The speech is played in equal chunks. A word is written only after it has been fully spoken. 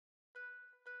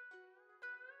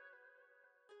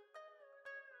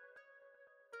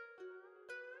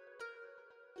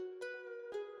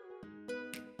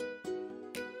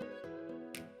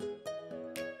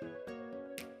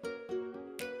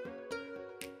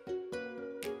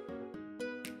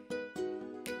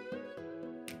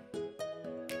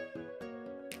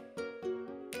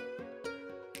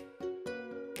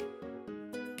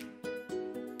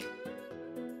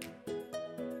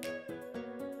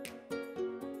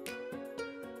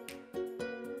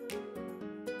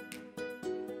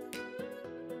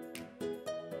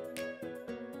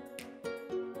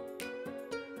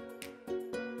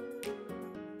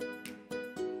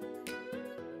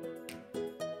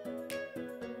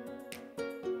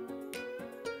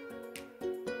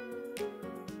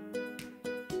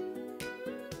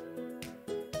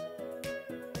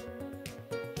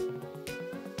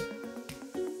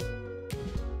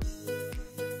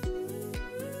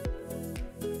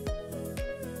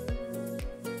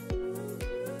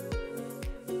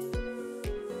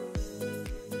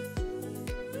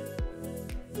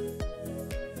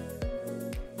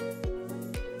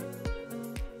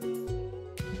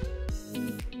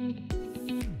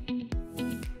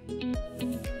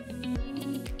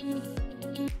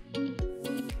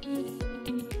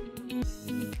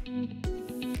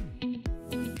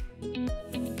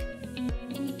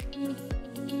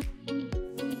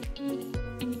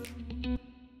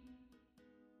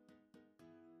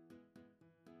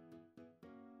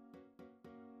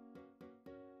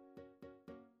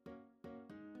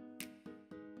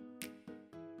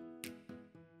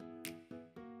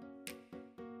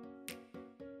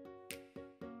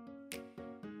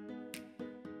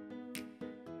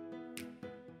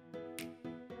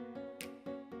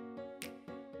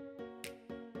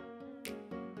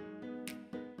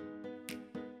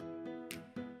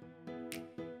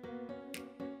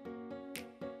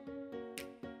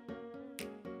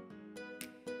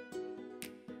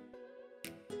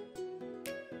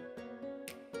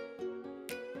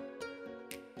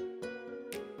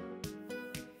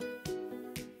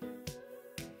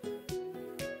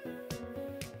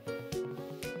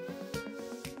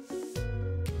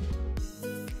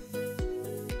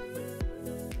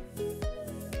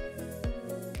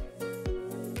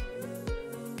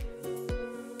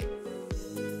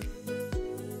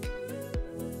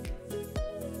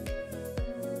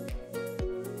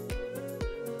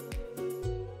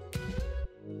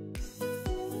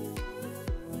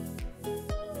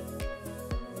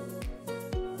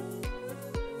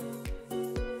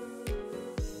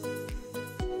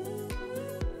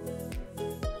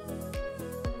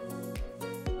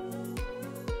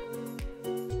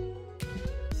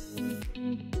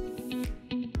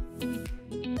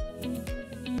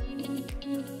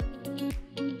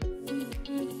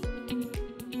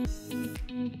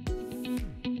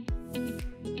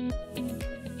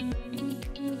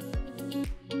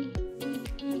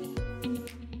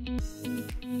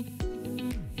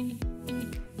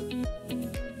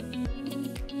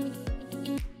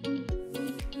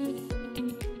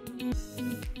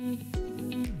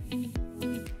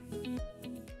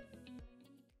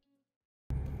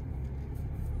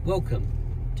Welcome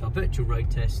to our virtual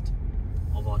road test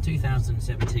of our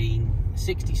 2017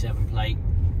 67 plate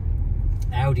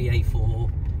Audi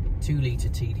A4 2-litre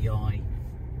TDI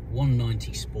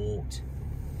 190 Sport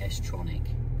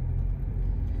S-Tronic.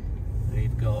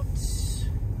 We've got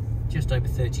just over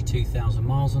 32,000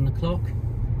 miles on the clock.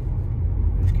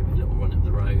 Let's give it a little run up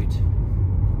the road,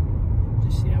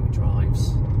 just see how it drives.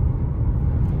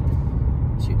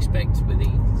 As you expect with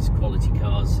these quality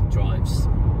cars, it drives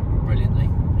brilliantly,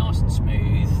 nice and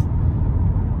smooth.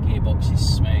 Gearbox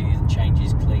is smooth,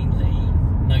 changes cleanly,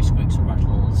 no squeaks or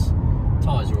rattles.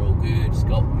 Tyres are all good. It's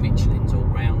got Michelin's all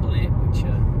round on it, which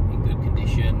are in good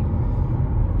condition.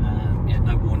 Yeah,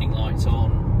 no warning lights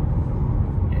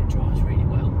on. Yeah, it drives really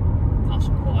well. Nice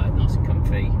and quiet, nice and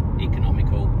comfy,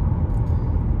 economical.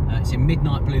 It's in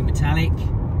midnight blue metallic.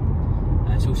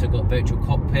 It's also got virtual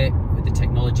cockpit with the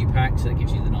technology pack, so that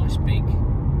gives you the nice big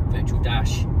virtual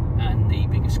dash and the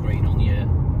bigger screen on your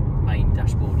main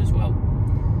dashboard as well.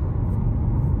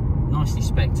 Nicely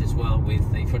spec'd as well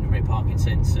with the front and rear parking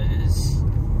sensors.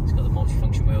 It's got the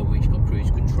multifunction wheel, which got cruise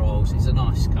controls. It's a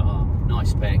nice car,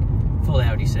 nice spec, full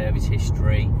Audi service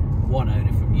history, one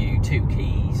owner from new, 2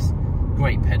 keys,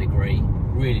 great pedigree,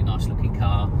 really nice looking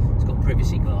car. It's got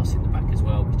privacy glass in the back as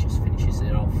well, which just finishes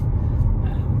it off.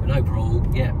 But overall,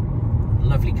 yeah,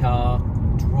 lovely car,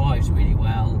 drives really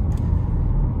well.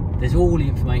 There's all the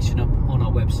information up on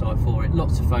our website for it,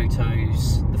 lots of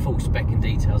photos, the full spec and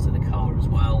details of the car as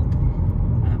well.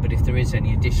 But if there is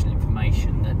any additional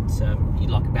information that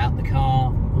you'd like about the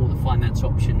car, or the finance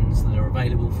options that are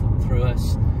available through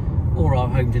us, or our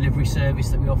home delivery service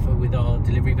that we offer with our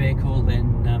delivery vehicle,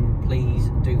 then please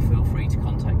do feel free to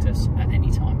contact us at any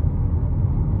time.